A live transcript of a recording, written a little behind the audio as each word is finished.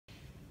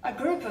A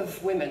group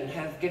of women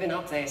have given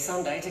up their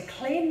Sunday to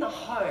clean the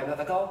home of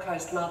a Gold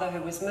Coast mother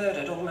who was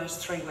murdered almost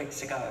 3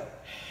 weeks ago.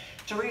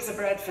 Teresa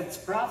Bradford's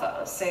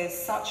brother says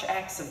such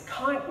acts of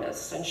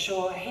kindness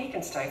ensure he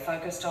can stay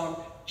focused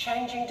on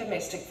changing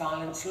domestic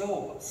violence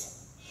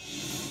laws.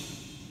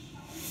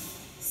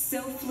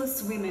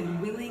 Selfless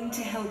women willing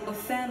to help a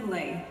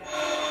family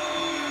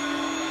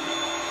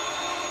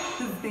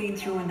who've been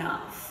through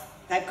enough.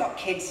 They've got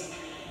kids,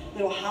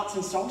 little hearts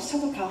and souls to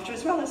look after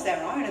as well as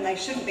their own, and they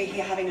shouldn't be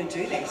here having to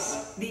do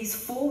this. These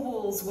four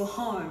walls were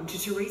home to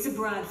Teresa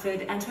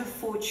Bradford and her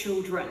 4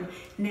 children,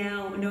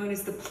 now known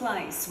as the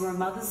place where a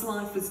mother's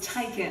life was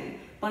taken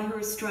by her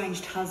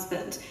estranged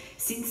husband.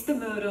 Since the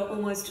murder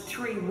almost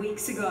 3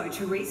 weeks ago,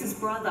 Teresa's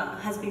brother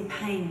has been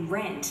paying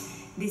rent.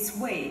 This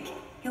week,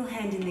 he'll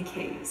hand in the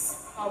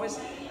keys. I was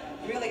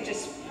really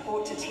just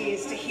brought to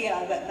tears to hear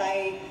that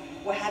they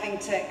were having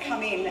to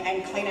come in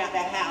and clean out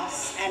their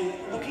house and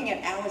looking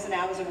at hours and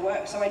hours of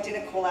work. So I did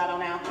a call out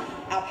on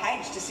our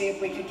page to see if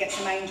we could get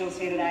some angels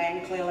here today,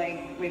 and clearly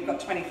we've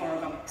got 24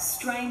 of them.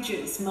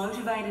 Strangers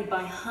motivated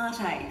by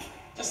heartache.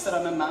 Just that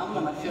I'm a mum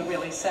and I feel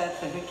really sad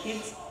for her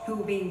kids. Who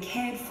were being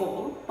cared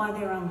for by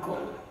their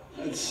uncle.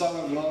 It's so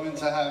overwhelming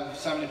to have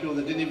so many people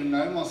that didn't even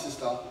know my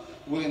sister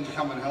willing to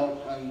come and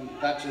help, and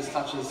that just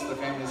touches the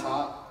family's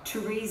heart.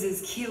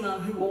 Teresa's killer,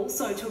 who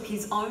also took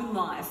his own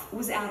life,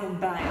 was out on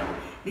bail.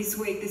 This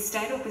week, the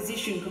state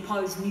opposition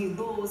proposed new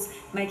laws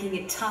making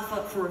it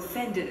tougher for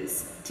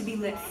offenders to be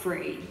let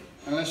free.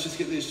 And let's just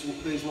get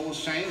these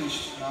laws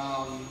changed.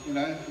 You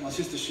know, my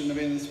sister shouldn't have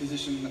been in this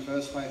position in the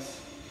first place.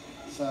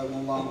 So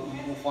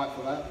we'll fight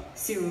for that.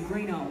 Cyril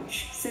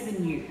Greenolge,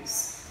 7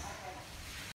 News.